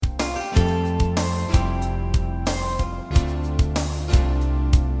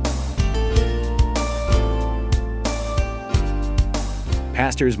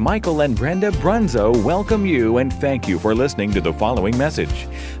Pastors Michael and Brenda Brunzo welcome you and thank you for listening to the following message.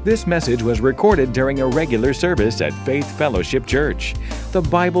 This message was recorded during a regular service at Faith Fellowship Church. The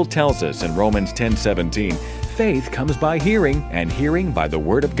Bible tells us in Romans 10:17, faith comes by hearing, and hearing by the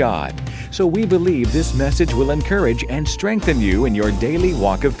Word of God. So we believe this message will encourage and strengthen you in your daily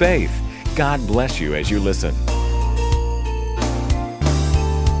walk of faith. God bless you as you listen.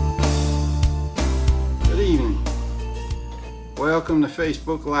 Welcome to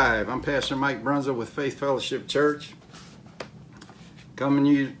Facebook Live. I'm Pastor Mike Brunzo with Faith Fellowship Church.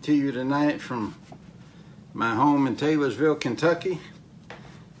 Coming to you tonight from my home in Taylorsville, Kentucky.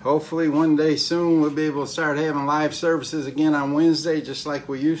 Hopefully one day soon we'll be able to start having live services again on Wednesday just like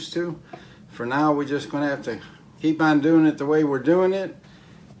we used to. For now we're just going to have to keep on doing it the way we're doing it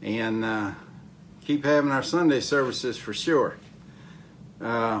and keep having our Sunday services for sure.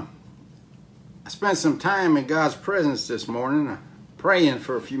 I spent some time in God's presence this morning, praying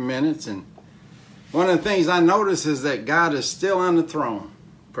for a few minutes, and one of the things I noticed is that God is still on the throne.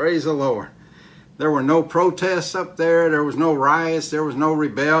 Praise the Lord. There were no protests up there was no riots, there was no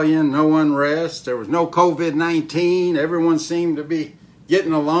rebellion, no unrest, there was no COVID-19. Everyone seemed to be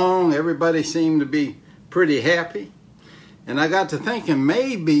getting along, everybody seemed to be pretty happy. And I got to thinking,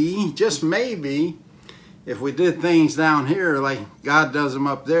 maybe, just maybe, if we did things down here like God does them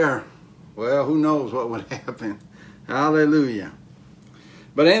up there, well, who knows what would happen. Hallelujah.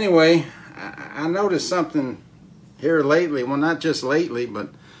 But anyway, I noticed something here lately. Well, not just lately, but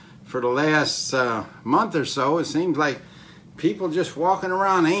for the last month or so, it seems like people just walking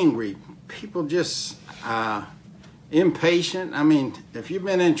around angry. People just impatient. I mean, if you've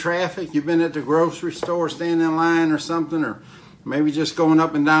been in traffic, you've been at the grocery store standing in line or something, or maybe just going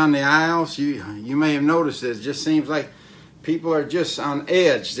up and down the aisles, you may have noticed it. It just seems like people are just on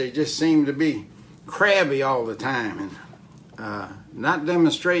edge. They just seem to be crabby all the time and not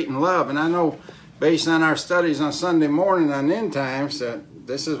demonstrating love. And I know based on our studies on Sunday morning on end times that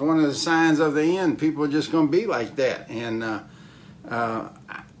this is one of the signs of the end. People are just going to be like that. And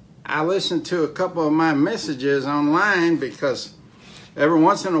I listened to a couple of my messages online because every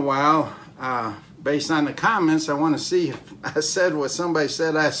once in a while, based on the comments, I want to see if I said what somebody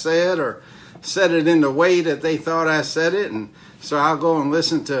said I said or said it in the way that they thought I said it, and so I'll go and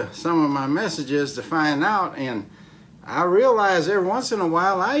listen to some of my messages to find out, and I realize every once in a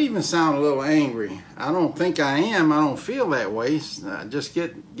while I even sound a little angry. I don't think I am. I don't feel that way. I just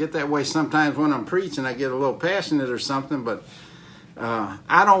get that way sometimes when I'm preaching. I get a little passionate or something, but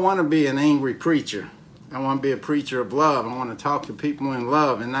I don't want to be an angry preacher. I want to be a preacher of love. I want to talk to people in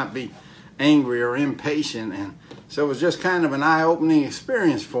love and not be angry or impatient, and so it was just kind of an eye-opening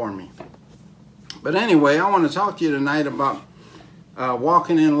experience for me. But anyway, I want to talk to you tonight about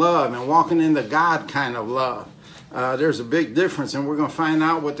walking in love and walking in the God kind of love. There's a big difference, and we're going to find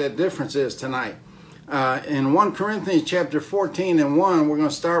out what that difference is tonight. In 1 Corinthians chapter 14 and 1, we're going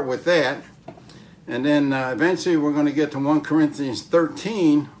to start with that. And then eventually we're going to get to 1 Corinthians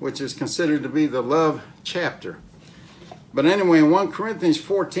 13, which is considered to be the love chapter. But anyway, in 1 Corinthians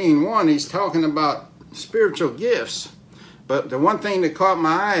 14:1, he's talking about spiritual gifts. But the one thing that caught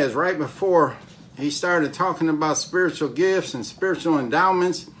my eye is right before he started talking about spiritual gifts and spiritual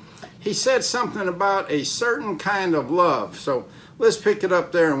endowments, he said something about a certain kind of love. So let's pick it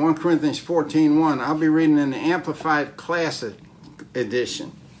up there in 1 Corinthians 14:1. I'll be reading in the Amplified Classic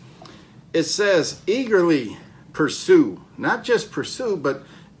Edition. It says, eagerly pursue, not just pursue, but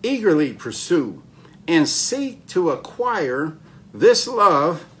eagerly pursue, and seek to acquire this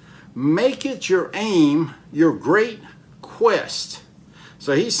love, make it your aim, your great quest.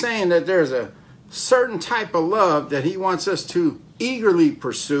 So he's saying that there's a certain type of love that he wants us to eagerly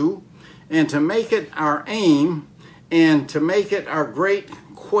pursue and to make it our aim and to make it our great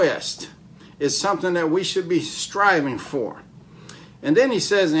quest. It's something that we should be striving for. And then he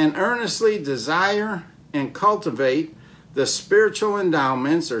says, and earnestly desire and cultivate the spiritual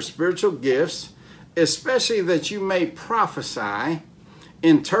endowments or spiritual gifts, especially that you may prophesy,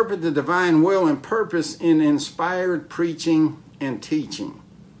 interpret the divine will and purpose in inspired preaching and teaching.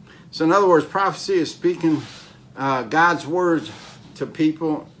 So in other words, prophecy is speaking God's words to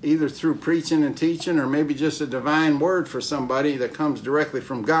people either through preaching and teaching or maybe just a divine word for somebody that comes directly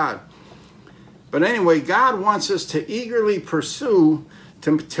from God. But anyway, God wants us to eagerly pursue,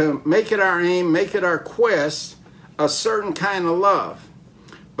 to make it our aim, make it our quest, a certain kind of love.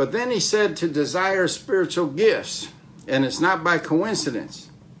 But then he said to desire spiritual gifts, and it's not by coincidence.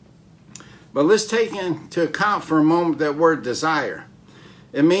 But let's take into account for a moment that word desire.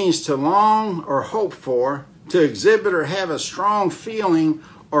 It means to long or hope for, to exhibit or have a strong feeling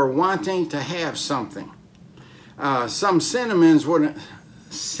or wanting to have something. Some synonyms would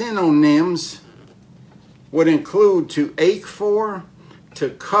synonyms would include to ache for, to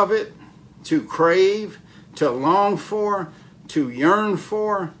covet, to crave, to long for, to yearn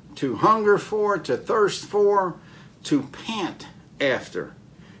for, to hunger for, to thirst for, to pant after.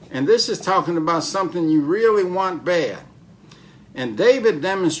 And this is talking about something you really want bad. And David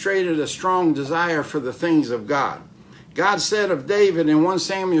demonstrated a strong desire for the things of God. God said of David in 1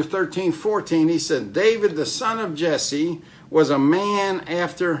 Samuel 13:14, he said, David, the son of Jesse, was a man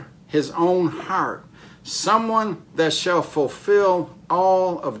after his own heart, someone that shall fulfill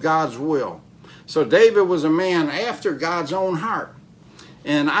all of God's will. So David was a man after God's own heart.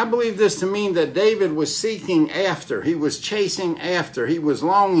 And I believe this to mean that David was seeking after, he was chasing after, he was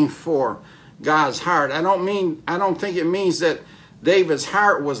longing for God's heart. I don't think it means that David's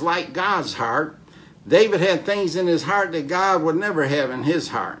heart was like God's heart. David had things in his heart that God would never have in his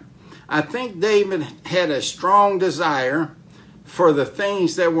heart. I think David had a strong desire for the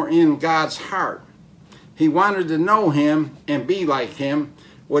things that were in God's heart. He wanted to know him and be like him.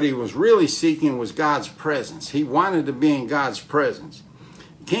 What he was really seeking was God's presence. He wanted to be in God's presence.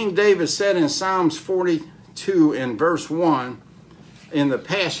 King David said in Psalms 42 in verse 1, in the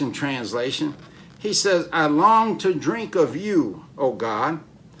Passion Translation, he says, I long to drink of you, O God,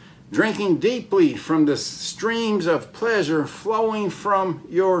 drinking deeply from the streams of pleasure flowing from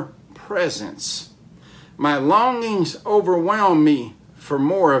your presence. My longings overwhelm me for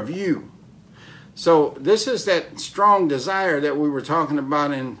more of you. So this is that strong desire that we were talking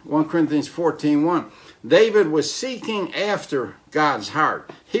about in 1 Corinthians 14:1. David was seeking after God's heart.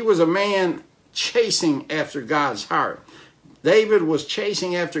 He was a man chasing after God's heart. David was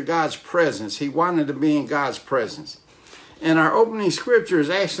chasing after God's presence. He wanted to be in God's presence. And our opening scripture is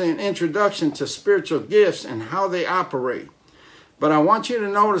actually an introduction to spiritual gifts and how they operate. But I want you to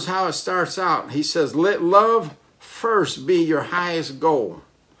notice how it starts out. He says, let love first be your highest goal.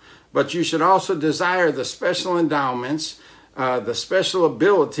 But you should also desire the special endowments, the special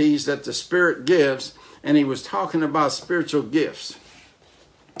abilities that the Spirit gives. And he was talking about spiritual gifts.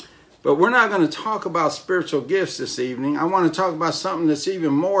 But we're not going to talk about spiritual gifts this evening. I want to talk about something that's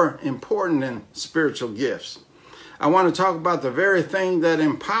even more important than spiritual gifts. I want to talk about the very thing that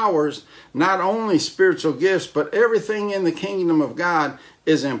empowers not only spiritual gifts, but everything in the kingdom of God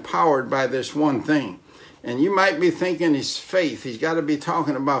is empowered by this one thing. And you might be thinking it's faith. He's got to be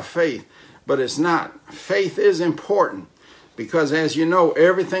talking about faith, but it's not. Faith is important because, as you know,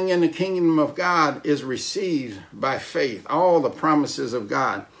 everything in the kingdom of God is received by faith. All the promises of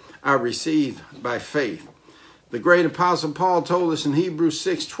God are received by faith. The great apostle Paul told us in Hebrews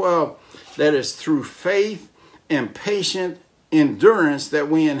 6:12 that it's through faith and patient endurance that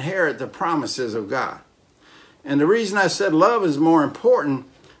we inherit the promises of God. And the reason I said love is more important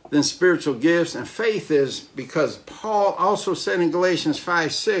than spiritual gifts and faith is because Paul also said in Galatians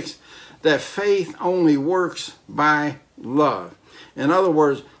 5:6 that faith only works by love. In other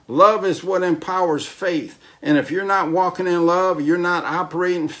words, love is what empowers faith. And if you're not walking in love, you're not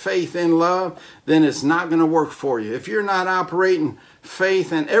operating faith in love, then it's not going to work for you. If you're not operating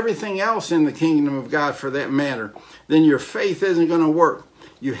faith and everything else in the kingdom of God for that matter, then your faith isn't going to work.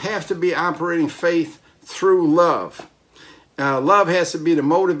 You have to be operating faith through love. Love has to be the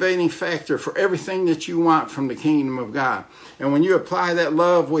motivating factor for everything that you want from the kingdom of God. And when you apply that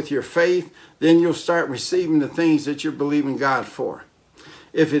love with your faith, then you'll start receiving the things that you're believing God for.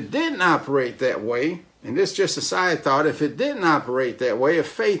 If it didn't operate that way, and this is just a side thought, if it didn't operate that way, if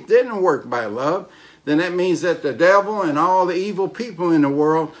faith didn't work by love, then that means that the devil and all the evil people in the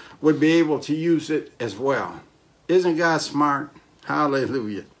world would be able to use it as well. Isn't God smart?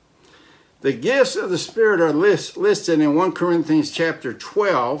 Hallelujah. The gifts of the Spirit are listed in 1 Corinthians chapter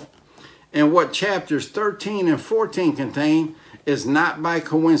 12, and what chapters 13 and 14 contain is not by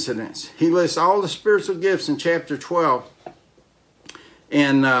coincidence. He lists all the spiritual gifts in chapter 12,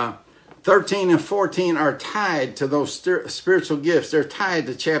 and 13 and 14 are tied to those spiritual gifts. They're tied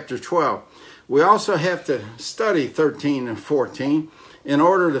to chapter 12. We also have to study 13 and 14 in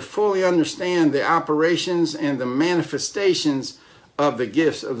order to fully understand the operations and the manifestations of the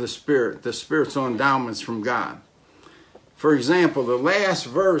gifts of the Spirit, the spiritual endowments from God. For example, the last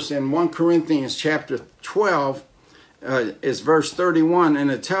verse in 1 Corinthians chapter 12 is verse 31, and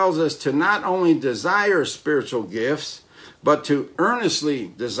it tells us to not only desire spiritual gifts, but to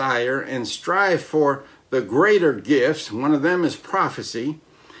earnestly desire and strive for the greater gifts. One of them is prophecy,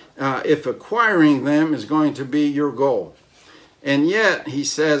 if acquiring them is going to be your goal. And yet, he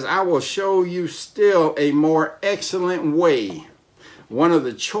says, I will show you still a more excellent way, one of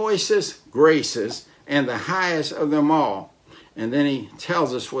the choicest graces and the highest of them all. And then he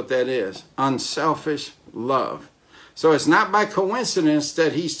tells us what that is: unselfish love. So it's not by coincidence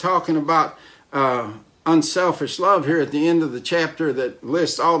that he's talking about unselfish love here at the end of the chapter that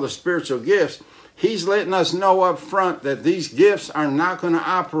lists all the spiritual gifts. He's letting us know up front that these gifts are not going to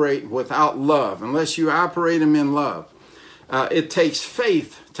operate without love, unless you operate them in love. It takes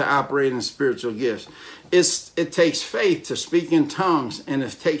faith to operate in spiritual gifts. It takes faith to speak in tongues, and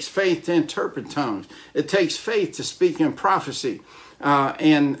it takes faith to interpret tongues. It takes faith to speak in prophecy.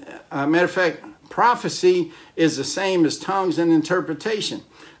 Matter of fact, prophecy is the same as tongues and interpretation.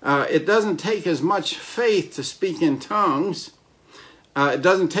 It doesn't take as much faith to speak in tongues. It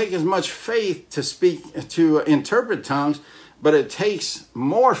doesn't take as much faith to interpret tongues, but it takes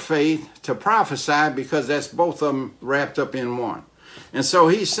more faith to prophesy, because that's both of them wrapped up in one. And so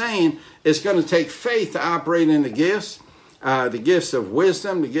he's saying it's going to take faith to operate in the gifts of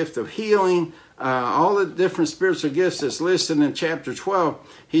wisdom, the gift of healing, all the different spiritual gifts that's listed in chapter 12.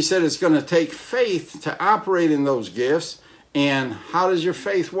 He said it's going to take faith to operate in those gifts. And how does your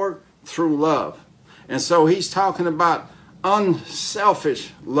faith work? Through love. And so he's talking about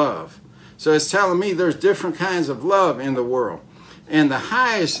unselfish love. So it's telling me there's different kinds of love in the world. And the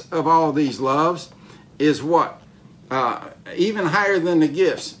highest of all these loves is what? Even higher than the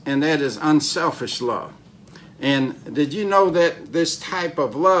gifts, and that is unselfish love. And did you know that this type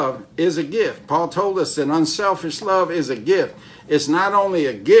of love is a gift? Paul told us that unselfish love is a gift. It's not only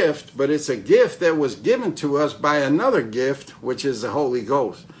a gift, but it's a gift that was given to us by another gift, which is the Holy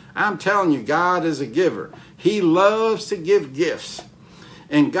Ghost. I'm telling you, God is a giver. He loves to give gifts.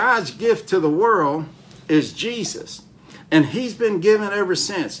 And God's gift to the world is Jesus. And he's been given ever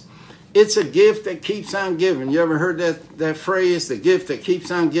since. It's a gift that keeps on giving. You ever heard that phrase, the gift that keeps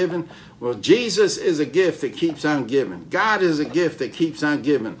on giving? Well, Jesus is a gift that keeps on giving. God is a gift that keeps on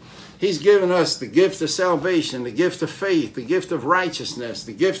giving. He's given us the gift of salvation, the gift of faith, the gift of righteousness,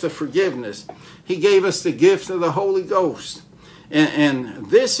 the gift of forgiveness. He gave us the gift of the Holy Ghost. And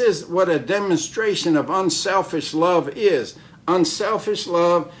this is what a demonstration of unselfish love is. Unselfish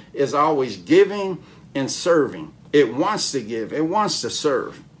love is always giving and serving. It wants to give. It wants to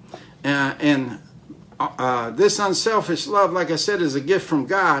serve. This unselfish love, like I said, is a gift from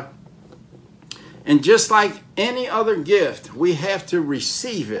God. And just like any other gift, we have to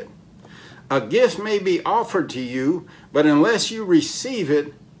receive it. A gift may be offered to you, but unless you receive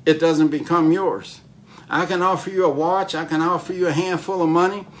it, it doesn't become yours. I can offer you a watch, I can offer you a handful of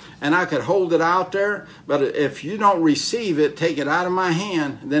money, and I could hold it out there, but if you don't receive it, take it out of my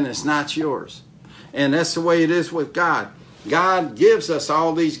hand, then it's not yours. And that's the way it is with God. God gives us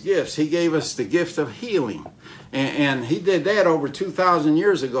all these gifts. He gave us the gift of healing. And he did that over 2,000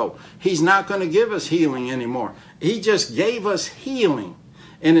 years ago. He's not going to give us healing anymore. He just gave us healing.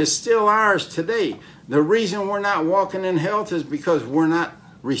 And it's still ours today. The reason we're not walking in health is because we're not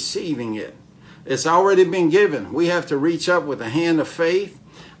receiving it. It's already been given. We have to reach up with a hand of faith,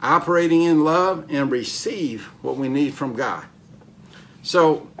 operating in love, and receive what we need from God.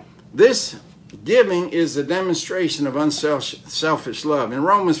 So this giving is a demonstration of unselfish love. In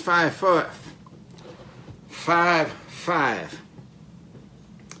Romans 5:5.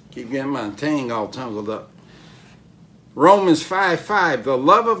 Keep getting my tongue all tangled up. Romans 5:5. The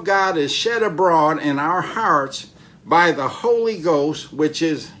love of God is shed abroad in our hearts by the Holy Ghost, which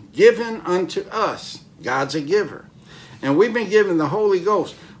is given unto us. God's a giver. And we've been given the Holy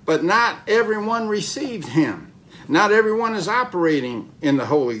Ghost. But not everyone received him. Not everyone is operating in the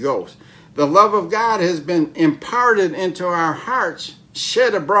Holy Ghost. The love of God has been imparted into our hearts,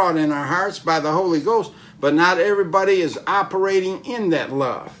 shed abroad in our hearts by the Holy Ghost, but not everybody is operating in that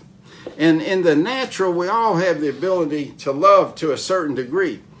love. And in the natural, we all have the ability to love to a certain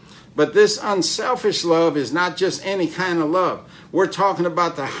degree. But this unselfish love is not just any kind of love. We're talking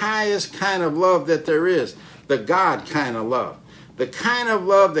about the highest kind of love that there is, the God kind of love. The kind of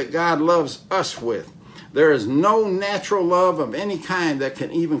love that God loves us with. There is no natural love of any kind that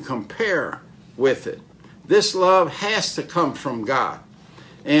can even compare with it. This love has to come from God.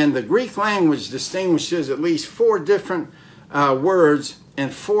 And the Greek language distinguishes at least 4 different words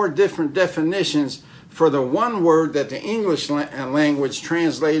and 4 different definitions for the one word that the English language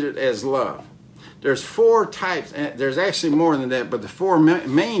translated as love. There's 4 types. There's actually more than that, but the 4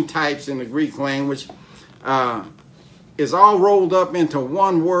 main types in the Greek language is all rolled up into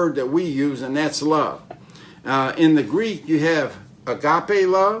one word that we use, and that's love. In the Greek, you have agape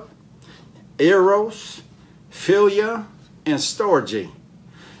love, eros, philia, and storge.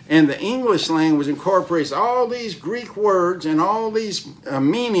 And the English language incorporates all these Greek words and all these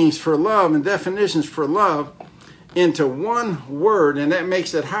meanings for love and definitions for love into one word, and that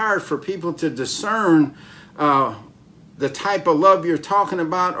makes it hard for people to discern the type of love you're talking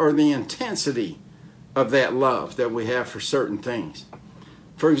about or the intensity of that love that we have for certain things.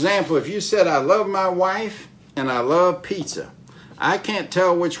 For example, if you said, I love my wife and I love pizza, I can't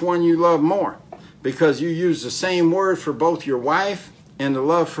tell which one you love more because you use the same word for both your wife and the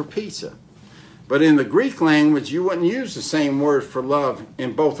love for pizza. But in the Greek language, you wouldn't use the same word for love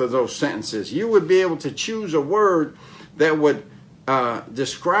in both of those sentences. You would be able to choose a word that would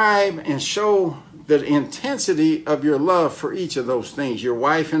describe and show the intensity of your love for each of those things, your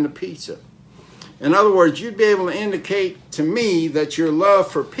wife and the pizza. In other words, you'd be able to indicate to me that your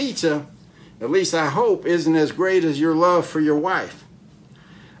love for pizza, at least I hope, isn't as great as your love for your wife.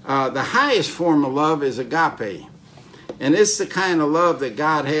 The highest form of love is agape. And it's the kind of love that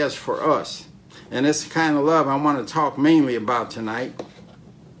God has for us. And it's the kind of love I want to talk mainly about tonight.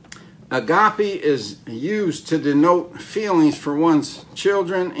 Agape is used to denote feelings for one's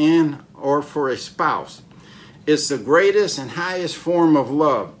children and or for a spouse. It's the greatest and highest form of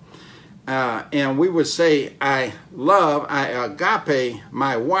love. And we would say, I agape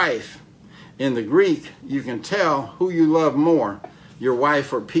my wife. In the Greek, you can tell who you love more, your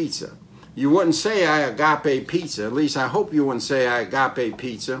wife or pizza. You wouldn't say, I agape pizza. At least I hope you wouldn't say, I agape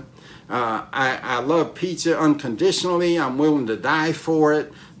pizza. I love pizza unconditionally. I'm willing to die for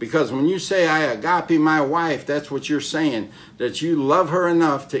it. Because when you say, I agape my wife, that's what you're saying. That you love her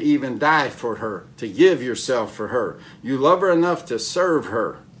enough to even die for her, to give yourself for her. You love her enough to serve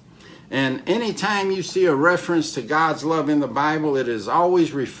her. And anytime you see a reference to God's love in the Bible, it is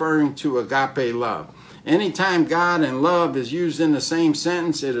always referring to agape love. Anytime God and love is used in the same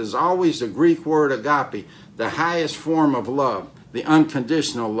sentence, it is always the Greek word agape, the highest form of love, the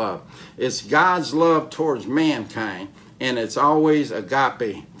unconditional love. It's God's love towards mankind, and it's always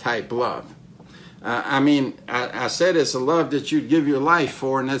agape type love. I said it's a love that you'd give your life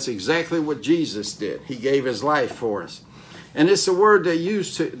for, and that's exactly what Jesus did. He gave his life for us. And it's a word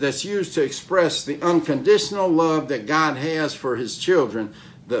that's used to express the unconditional love that God has for his children,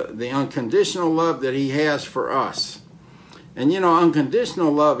 the unconditional love that he has for us. And you know,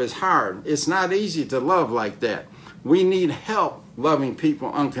 unconditional love is hard. It's not easy to love like that. We need help loving people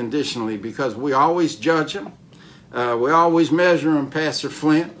unconditionally because we always judge them. We always measure them, Pastor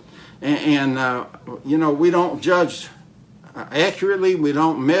Flint. And you know, we don't judge accurately. We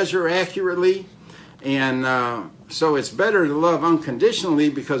don't measure accurately. And so it's better to love unconditionally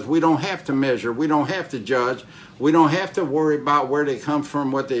because we don't have to measure. We don't have to judge. We don't have to worry about where they come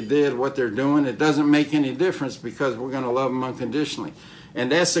from, what they did, what they're doing. It doesn't make any difference because we're going to love them unconditionally.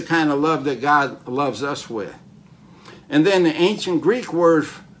 And that's the kind of love that God loves us with. And then the ancient Greek word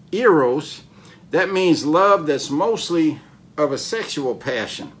eros, that means love that's mostly of a sexual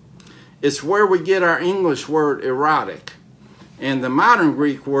passion. It's where we get our English word erotic. And the modern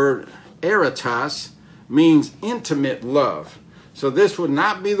Greek word erotos means intimate love. So this would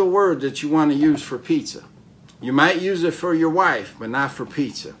not be the word that you want to use for pizza. You might use it for your wife, but not for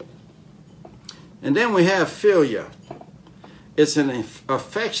pizza. And then we have philia. It's an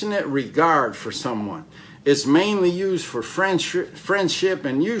affectionate regard for someone. It's mainly used for friendship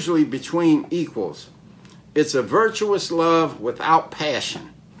and usually between equals. It's a virtuous love without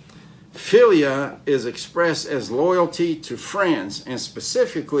passion. Philia is expressed as loyalty to friends, and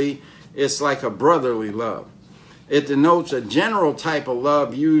specifically, it's like a brotherly love. It denotes a general type of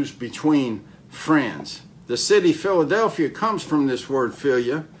love used between friends. The city Philadelphia comes from this word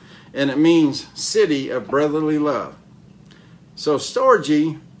philia, and it means city of brotherly love. So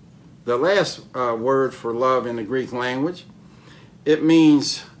storge, the last word for love in the Greek language, it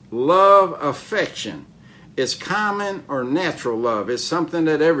means love, affection. It's common or natural love. It's something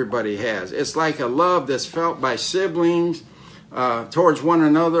that everybody has. It's like a love that's felt by siblings towards one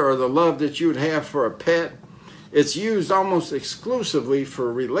another, or the love that you would have for a pet. It's used almost exclusively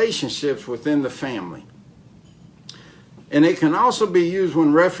for relationships within the family. And it can also be used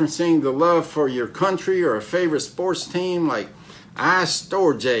when referencing the love for your country or a favorite sports team, like I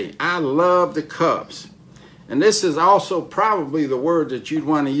storge, I love the Cubs. And this is also probably the word that you'd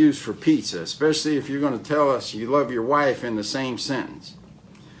want to use for pizza, especially if you're going to tell us you love your wife in the same sentence.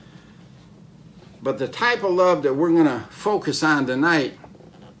 But the type of love that we're going to focus on tonight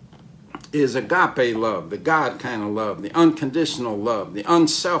is agape love, the God kind of love, the unconditional love, the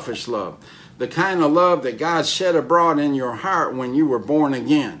unselfish love, the kind of love that God shed abroad in your heart when you were born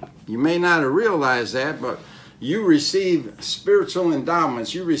again. You may not have realized that, but you received spiritual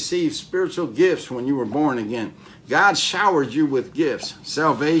endowments. You received spiritual gifts when you were born again. God showered you with gifts,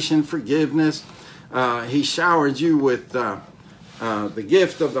 salvation, forgiveness. He showered you with the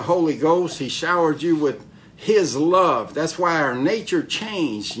gift of the Holy Ghost. He showered you with his love. That's why our nature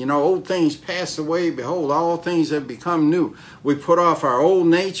changed. You know, old things pass away. Behold, all things have become new. We put off our old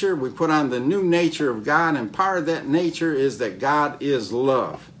nature. We put on the new nature of God. And part of that nature is that God is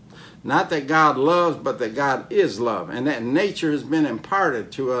love. Not that God loves, but that God is love. And that nature has been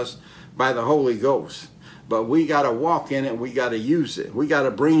imparted to us by the Holy Ghost. But we got to walk in it. We got to use it. We got to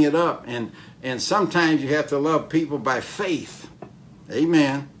bring it up. And sometimes you have to love people by faith.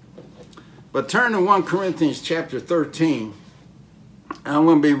 Amen. But turn to 1 Corinthians chapter 13. I'm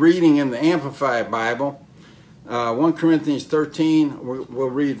going to be reading in the Amplified Bible. 1 Corinthians 13, we'll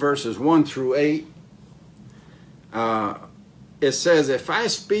read verses 1 through 8. It says, if I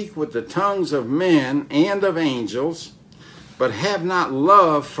speak with the tongues of men and of angels, but have not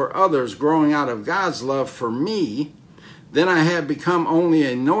love for others growing out of God's love for me, then I have become only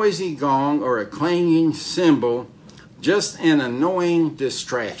a noisy gong or a clanging cymbal, just an annoying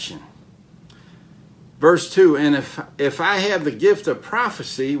distraction. Verse 2, and if I have the gift of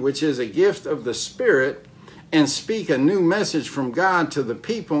prophecy, which is a gift of the Spirit, and speak a new message from God to the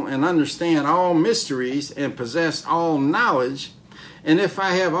people, and understand all mysteries, and possess all knowledge, and if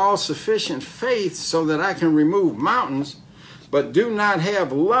I have all sufficient faith so that I can remove mountains, but do not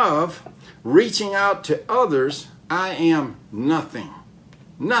have love, reaching out to others, I am nothing.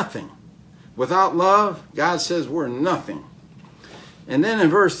 Nothing. Without love, God says we're nothing. And then in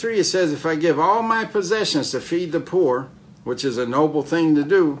verse 3 it says, if I give all my possessions to feed the poor, which is a noble thing to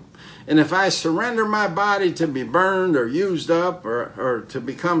do, and if I surrender my body to be burned or used up or to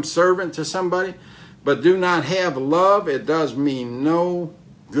become servant to somebody, but do not have love, it does me no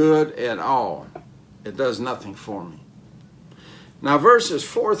good at all. It does nothing for me. Now verses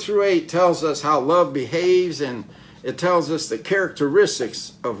 4 through 8 tells us how love behaves, and it tells us the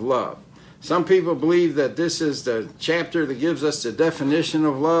characteristics of love. Some people believe that this is the chapter that gives us the definition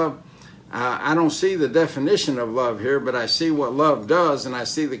of love. I don't see the definition of love here, but I see what love does, and I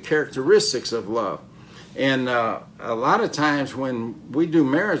see the characteristics of love. And a lot of times when we do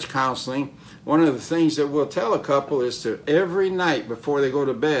marriage counseling, one of the things that we'll tell a couple is to every night before they go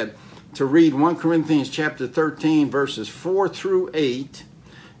to bed to read 1 Corinthians chapter 13 verses 4 through 8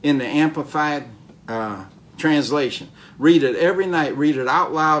 in the Amplified translation. Read it every night. Read it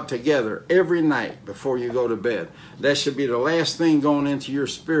out loud together every night before you go to bed. That should be the last thing going into your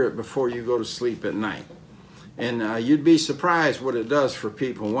spirit before you go to sleep at night. And you'd be surprised what it does for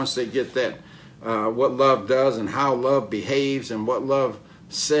people once they get that, what love does and how love behaves and what love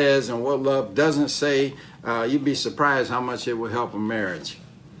says and what love doesn't say. You'd be surprised how much it will help a marriage.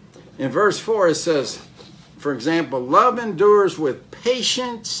 In verse 4 it says, for example, love endures with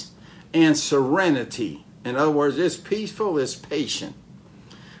patience and serenity. In other words, it's peaceful, it's patient.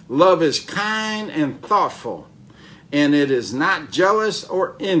 Love is kind and thoughtful, and it is not jealous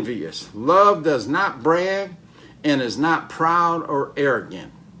or envious. Love does not brag and is not proud or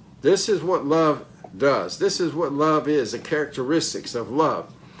arrogant. This is what love does. This is what love is, the characteristics of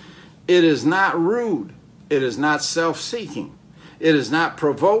love. It is not rude. It is not self-seeking. It is not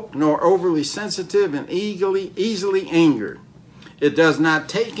provoked nor overly sensitive and easily angered. It does not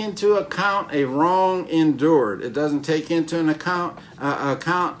take into account a wrong endured. It doesn't take into account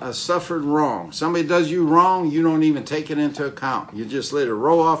a suffered wrong. Somebody does you wrong, you don't even take it into account. You just let it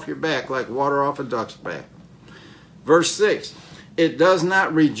roll off your back like water off a duck's back. Verse 6, it does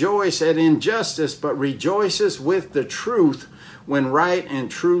not rejoice at injustice, but rejoices with the truth when right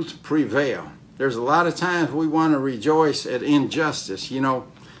and truth prevail. There's a lot of times we want to rejoice at injustice. You know,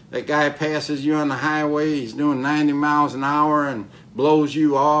 that guy passes you on the highway, he's doing 90 miles an hour and blows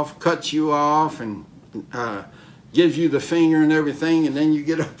you off, cuts you off, and gives you the finger and everything, and then you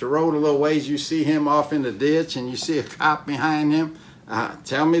get up the road a little ways, you see him off in the ditch, and you see a cop behind him.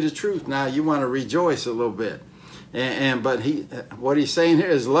 Tell me the truth now, you want to rejoice a little bit. But what he's saying here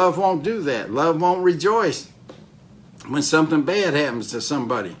is love won't do that. Love won't rejoice when something bad happens to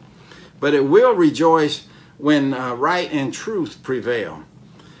somebody. But it will rejoice when right and truth prevail.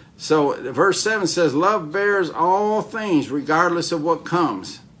 So verse 7 says, love bears all things regardless of what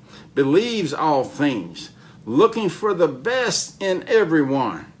comes, believes all things, looking for the best in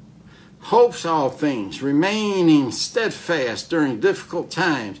everyone, hopes all things, remaining steadfast during difficult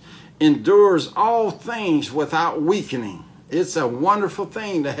times, endures all things without weakening. It's a wonderful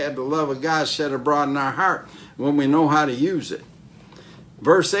thing to have the love of God shed abroad in our heart when we know how to use it.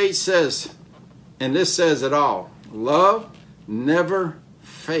 Verse 8 says, and this says it all, love never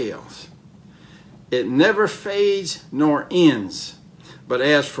fails. It never fades nor ends. But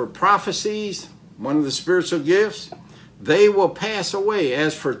as for prophecies, one of the spiritual gifts, they will pass away.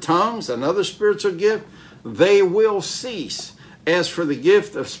 As for tongues, another spiritual gift, they will cease. As for the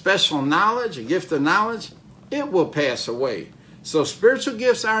gift of special knowledge, a gift of knowledge, it will pass away. So spiritual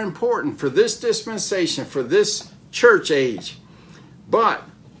gifts are important for this dispensation, for this church age. But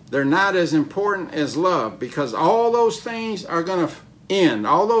they're not as important as love, because all those things are going to end.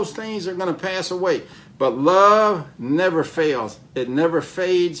 All those things are going to pass away. But love never fails. It never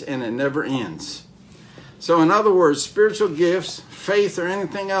fades and it never ends. So in other words, spiritual gifts, faith, or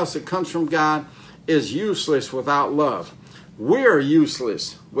anything else that comes from God is useless without love. We're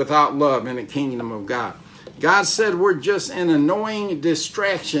useless without love in the kingdom of God. God said we're just an annoying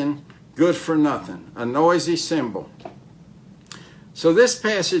distraction, good for nothing, a noisy cymbal. So this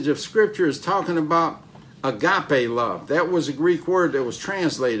passage of Scripture is talking about agape love. That was a Greek word that was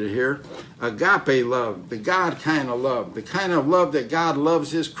translated here. Agape love, the God kind of love, the kind of love that God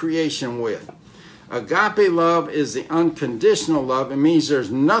loves His creation with. Agape love is the unconditional love. It means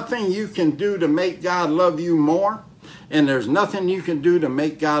there's nothing you can do to make God love you more, and there's nothing you can do to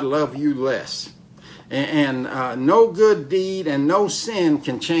make God love you less. And no good deed and no sin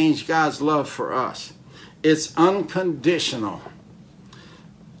can change God's love for us. It's unconditional.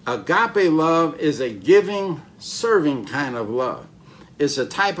 Agape love is a giving, serving kind of love. It's a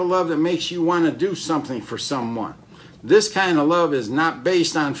type of love that makes you want to do something for someone. This kind of love is not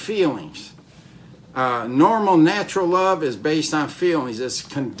based on feelings. Normal, natural love is based on feelings. It's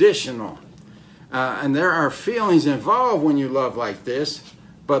conditional. And there are feelings involved when you love like this,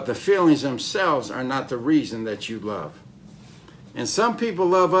 but the feelings themselves are not the reason that you love. And some people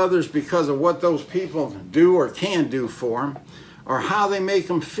love others because of what those people do or can do for them, or how they make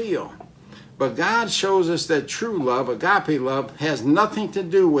them feel. But God shows us that true love, agape love, has nothing to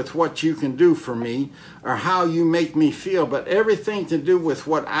do with what you can do for me or how you make me feel, but everything to do with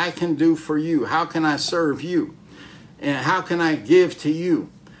what I can do for you. How can I serve you? And how can I give to you?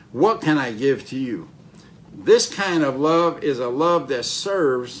 What can I give to you? This kind of love is a love that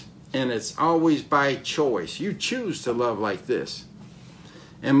serves, and it's always by choice. You choose to love like this.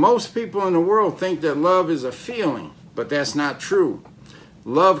 And most people in the world think that love is a feeling, but that's not true.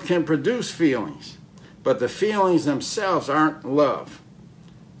 Love can produce feelings, but the feelings themselves aren't love.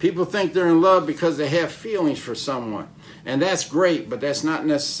 People think they're in love because they have feelings for someone, and that's great, but that's not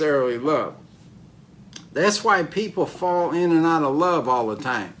necessarily love. That's why people fall in and out of love all the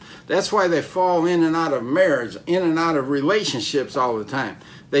time. That's why they fall in and out of marriage, in and out of relationships all the time.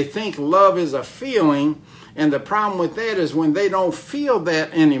 They think love is a feeling, and the problem with that is when they don't feel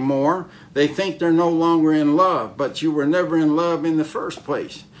that anymore, they think they're no longer in love, but you were never in love in the first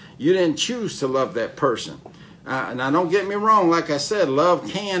place. You didn't choose to love that person. Now don't get me wrong, like I said, love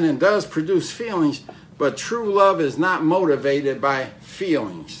can and does produce feelings, but true love is not motivated by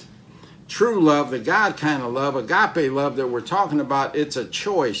feelings. True love, the God kind of love, agape love that we're talking about, it's a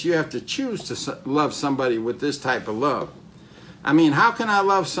choice. You have to choose to love somebody with this type of love. I mean, how can I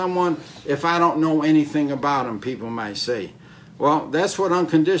love someone if I don't know anything about them, people might say. Well, that's what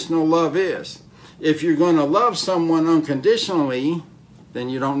unconditional love is. If you're going to love someone unconditionally, then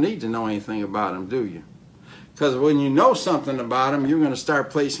you don't need to know anything about them, do you? Because when you know something about them, you're going to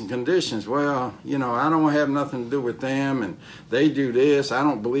start placing conditions. Well, you know, I don't have nothing to do with them, and they do this, I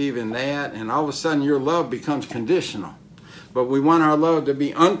don't believe in that, and all of a sudden your love becomes conditional. But we want our love to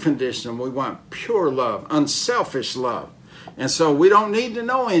be unconditional. We want pure love, unselfish love. And so we don't need to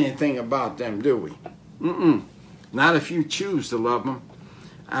know anything about them, do we? Not if you choose to love them.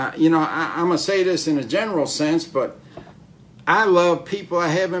 I'm going to say this in a general sense, but I love people I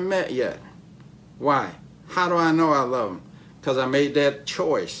haven't met yet. Why? How do I know I love them? Because I made that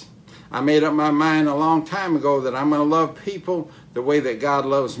choice. I made up my mind a long time ago that I'm going to love people the way that God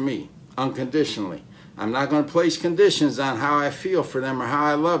loves me, unconditionally. I'm not going to place conditions on how I feel for them or how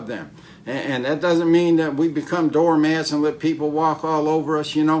I love them. And that doesn't mean that we become doormats and let people walk all over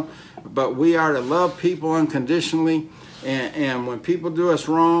us, but we are to love people unconditionally. And when people do us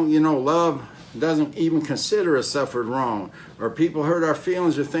wrong, love doesn't even consider us suffered wrong, or people hurt our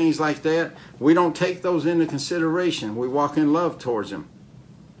feelings or things like that. We don't take those into consideration. We walk in love towards them,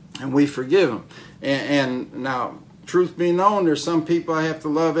 and we forgive them. And now, truth be known, there's some people I have to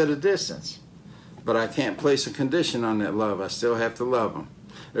love at a distance, but I can't place a condition on that love. I still have to love them.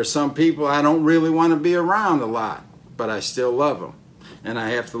 There's some people I don't really want to be around a lot, but I still love them. And I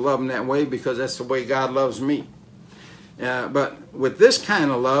have to love them that way because that's the way God loves me. But with this kind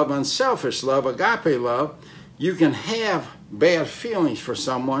of love, unselfish love, agape love, you can have bad feelings for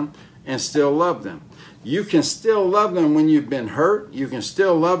someone and still love them. You can still love them when you've been hurt. You can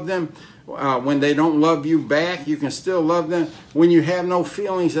still love them when they don't love you back. You can still love them when you have no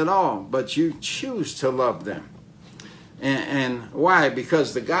feelings at all, but you choose to love them. And why?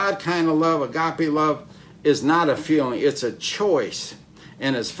 Because the God kind of love, agape love, is not a feeling. It's a choice,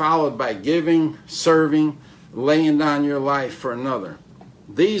 and it's followed by giving, serving, laying down your life for another.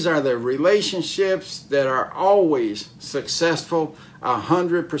 These are the relationships that are always successful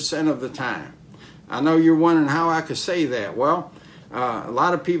 100% of the time. I know you're wondering how I could say that. Well, a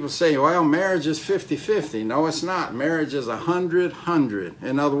lot of people say, well, marriage is 50-50. No, it's not. Marriage is 100-100.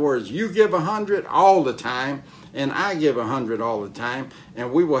 In other words, you give 100 all the time, and I give 100 all the time,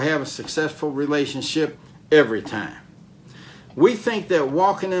 and we will have a successful relationship every time. We think that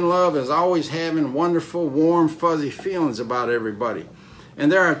walking in love is always having wonderful, warm, fuzzy feelings about everybody.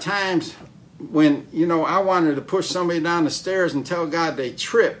 And there are times when, I wanted to push somebody down the stairs and tell God they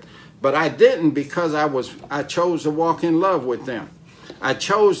tripped, but I didn't because I chose to walk in love with them. I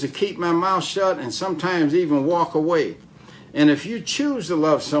chose to keep my mouth shut and sometimes even walk away. And if you choose to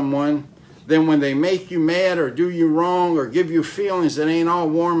love someone, then when they make you mad or do you wrong or give you feelings that ain't all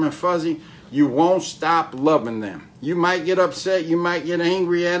warm and fuzzy, you won't stop loving them. You might get upset, you might get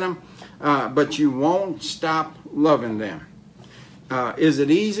angry at them, but you won't stop loving them. Is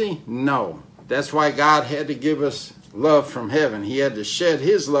it easy? No. That's why God had to give us love from heaven. He had to shed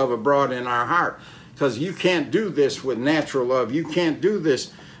his love abroad in our heart, because you can't do this with natural love. You can't do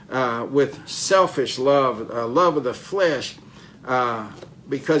this with selfish love, love of the flesh,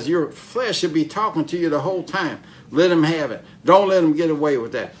 because your flesh should be talking to you the whole time. Let them have it. Don't let them get away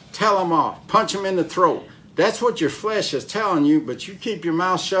with that. Tell them off. Punch them in the throat. That's what your flesh is telling you, but you keep your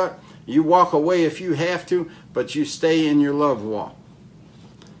mouth shut. You walk away if you have to, but you stay in your love walk.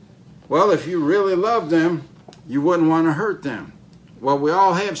 Well, if you really love them, you wouldn't want to hurt them. Well, we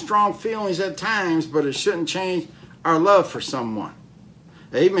all have strong feelings at times, but it shouldn't change our love for someone.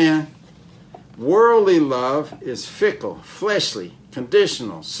 Amen. Worldly love is fickle, fleshly,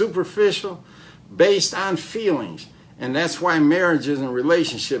 conditional, superficial, based on feelings. And that's why marriages and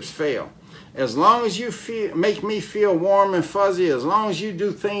relationships fail. As long as you make me feel warm and fuzzy, as long as you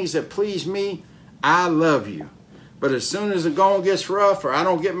do things that please me, I love you. But as soon as the going gets rough, or I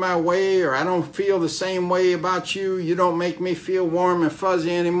don't get my way, or I don't feel the same way about you, you don't make me feel warm and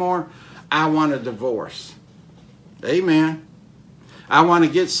fuzzy anymore, I want a divorce. Amen. I want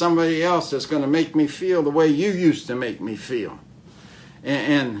to get somebody else that's going to make me feel the way you used to make me feel.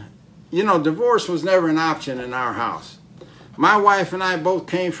 And divorce was never an option in our house. My wife and I both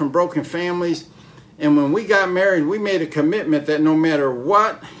came from broken families, and when we got married, we made a commitment that no matter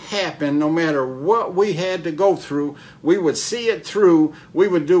what happened, no matter what we had to go through, we would see it through. We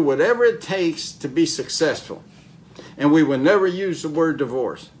would do whatever it takes to be successful. And we would never use the word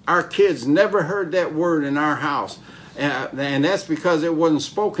divorce. Our kids never heard that word in our house. And that's because it wasn't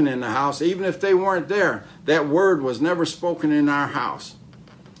spoken in the house. Even if they weren't there, that word was never spoken in our house.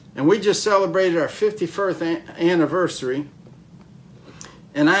 And we just celebrated our 51st anniversary.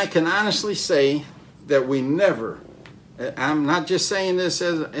 And I can honestly say that we never, I'm not just saying this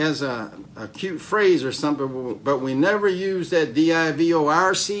as a cute phrase or something, but we never use that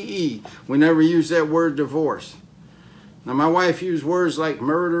D-I-V-O-R-C-E. We never use that word divorce. Now, my wife used words like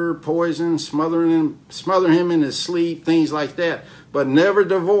murder, poison, smother him in his sleep, things like that, but never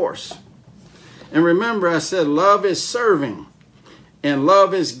divorce. And remember, I said love is serving and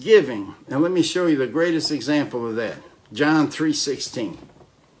love is giving. And let me show you the greatest example of that. John 3:16.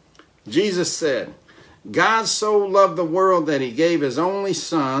 Jesus said, God so loved the world that he gave his only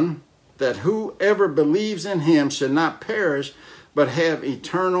son, that whoever believes in him should not perish, but have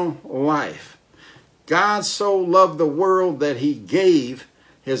eternal life. God so loved the world that he gave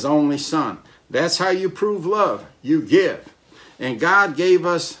his only son. That's how you prove love. You give. And God gave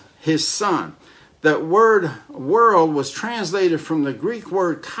us his son. That word world was translated from the Greek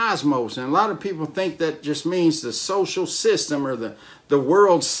word cosmos. And a lot of people think that just means the social system or the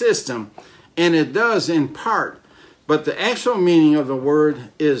world system. And it does in part. But the actual meaning of the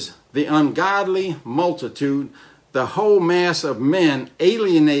word is the ungodly multitude, the whole mass of men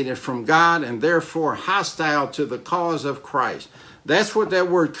alienated from God and therefore hostile to the cause of Christ. That's what that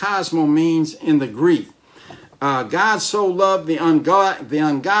word cosmo means in the Greek. God so loved the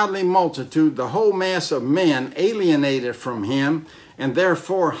ungodly multitude, the whole mass of men alienated from him and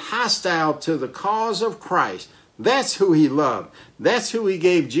therefore hostile to the cause of Christ. That's who he loved. That's who he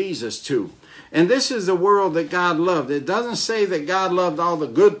gave Jesus to. And this is the world that God loved. It doesn't say that God loved all the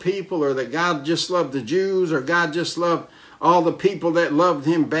good people or that God just loved the Jews or God just loved all the people that loved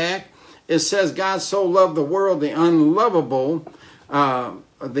him back. It says God so loved the world, the unlovable,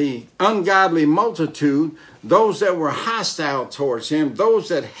 the ungodly multitude, those that were hostile towards him, those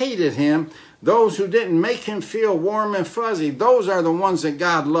that hated him, those who didn't make him feel warm and fuzzy. Those are the ones that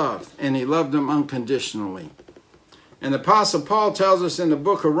God loved, and he loved them unconditionally. And the Apostle Paul tells us in the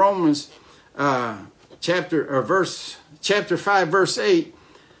book of Romans, chapter 5, verse 8,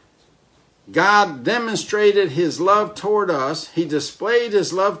 God demonstrated his love toward us. He displayed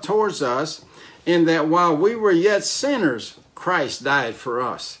his love towards us in that while we were yet sinners, Christ died for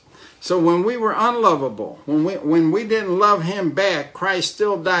us. So when we were unlovable, when we didn't love him back, Christ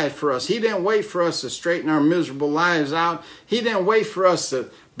still died for us. He didn't wait for us to straighten our miserable lives out. He didn't wait for us to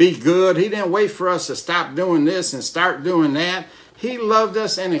be good. He didn't wait for us to stop doing this and start doing that. He loved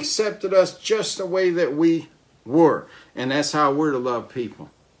us and accepted us just the way that we were. And that's how we're to love people.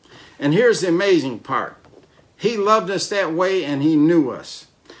 And here's the amazing part. He loved us that way and he knew us.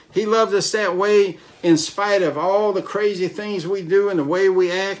 He loved us that way in spite of all the crazy things we do and the way we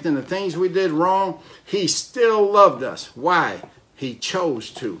act and the things we did wrong. He still loved us. Why? He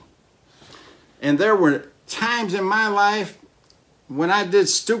chose to. And there were times in my life when I did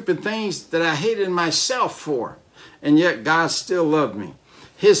stupid things that I hated myself for. And yet God still loved me.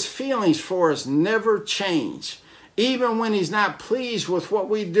 His feelings for us never change. Even when he's not pleased with what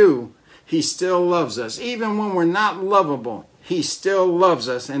we do, he still loves us. Even when we're not lovable, he still loves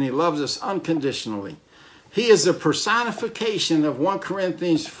us, and he loves us unconditionally. He is a personification of 1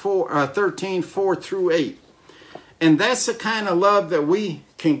 Corinthians 13, 4 through 8. And that's the kind of love that we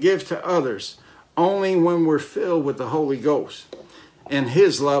can give to others only when we're filled with the Holy Ghost. And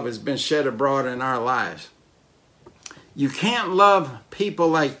his love has been shed abroad in our lives. You can't love people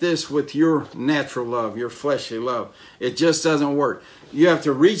like this with your natural love, your fleshly love. It just doesn't work. You have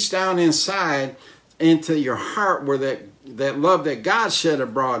to reach down inside into your heart where that love that God shed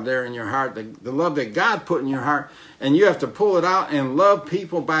abroad there in your heart, the love that God put in your heart, and you have to pull it out and love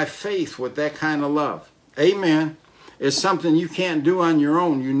people by faith with that kind of love. Amen. It's something you can't do on your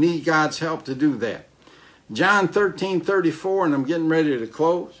own. You need God's help to do that. John 13:34, and I'm getting ready to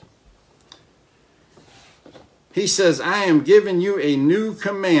close. He says, I am giving you a new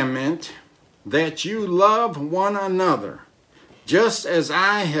commandment, that you love one another, just as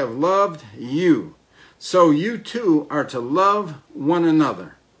I have loved you. So you too are to love one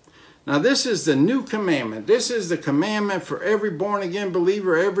another. Now this is the new commandment. This is the commandment for every born-again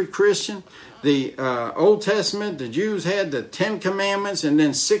believer, every Christian. The Old Testament, the Jews had the 10 commandments and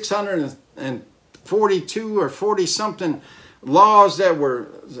then 642 or 40-something laws that were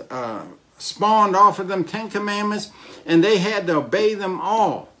spawned off of them 10 commandments, and they had to obey them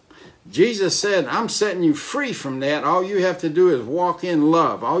all. Jesus said, I'm setting you free from that. All you have to do is walk in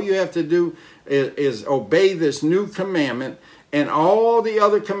love. All you have to do is obey this new commandment, and all the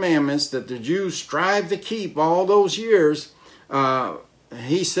other commandments that the Jews strive to keep all those years,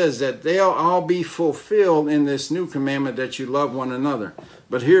 he says that they'll all be fulfilled in this new commandment, that you love one another.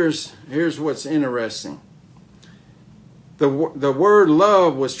 But here's what's interesting. The word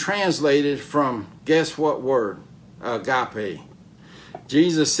love was translated from, guess what word? Agape.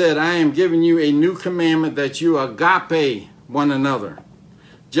 Jesus said, I am giving you a new commandment, that you agape one another.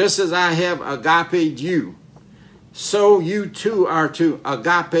 Just as I have agaped you, so you too are to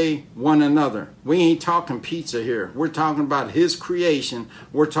agape one another. We ain't talking pizza here. We're talking about his creation.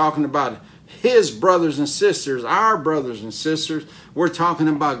 We're talking about his brothers and sisters, our brothers and sisters. We're talking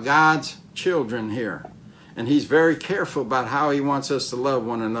about God's children here. And he's very careful about how he wants us to love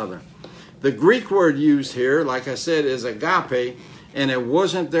one another. The Greek word used here, like I said, is agape, and it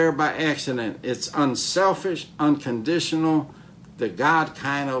wasn't there by accident. It's unselfish, unconditional, the God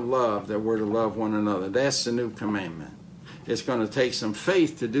kind of love that we're to love one another. That's the new commandment. It's going to take some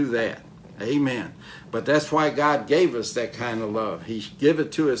faith to do that. Amen. But that's why God gave us that kind of love. He gave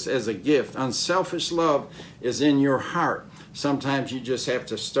it to us as a gift. Unselfish love is in your heart. Sometimes you just have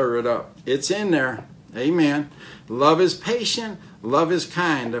to stir it up. It's in there. Amen. Love is patient. Love is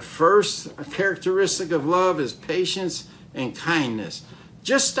kind. The first characteristic of love is patience and kindness.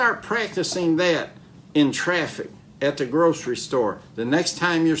 Just start practicing that in traffic, at the grocery store. The next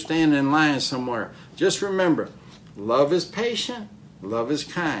time you're standing in line somewhere, just remember, love is patient. Love is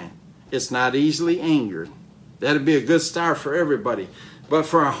kind. It's not easily angered. That'd be a good start for everybody. But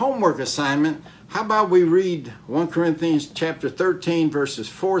for a homework assignment, how about we read 1 Corinthians chapter 13, verses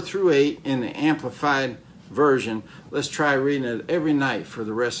 4 through 8 in the Amplified Version. Let's try reading it every night for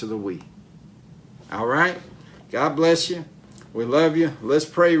the rest of the week. All right? God bless you. We love you. Let's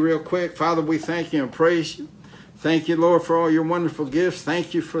pray real quick. Father, we thank you and praise you. Thank you, Lord, for all your wonderful gifts.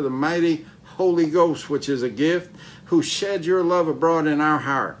 Thank you for the mighty Holy Ghost, which is a gift, who shed your love abroad in our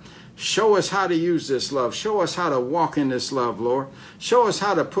heart. Show us how to use this love. Show us how to walk in this love, Lord. Show us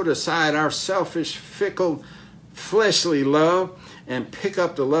how to put aside our selfish, fickle, fleshly love and pick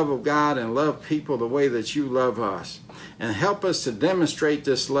up the love of God and love people the way that you love us. and help us to demonstrate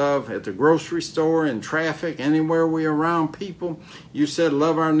this love at the grocery store, in traffic, anywhere we're around people. You said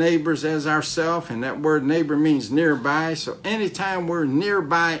love our neighbors as ourselves, and that word neighbor means nearby. So anytime we're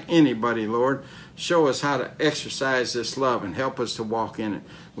nearby anybody, Lord, show us how to exercise this love and help us to walk in it.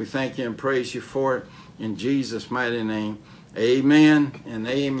 We thank you and praise you for it. In Jesus' mighty name, amen and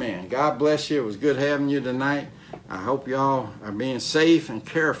amen. God bless you. It was good having you tonight. I hope y'all are being safe and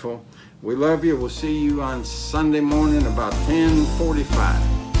careful. We love you. We'll see you on Sunday morning about 10:45.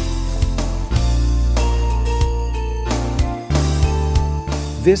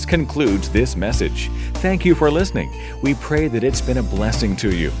 This concludes this message. Thank you for listening. We pray that it's been a blessing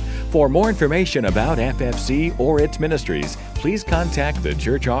to you. For more information about FFC or its ministries, please contact the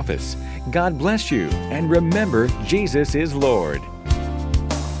church office. God bless you, and remember, Jesus is Lord.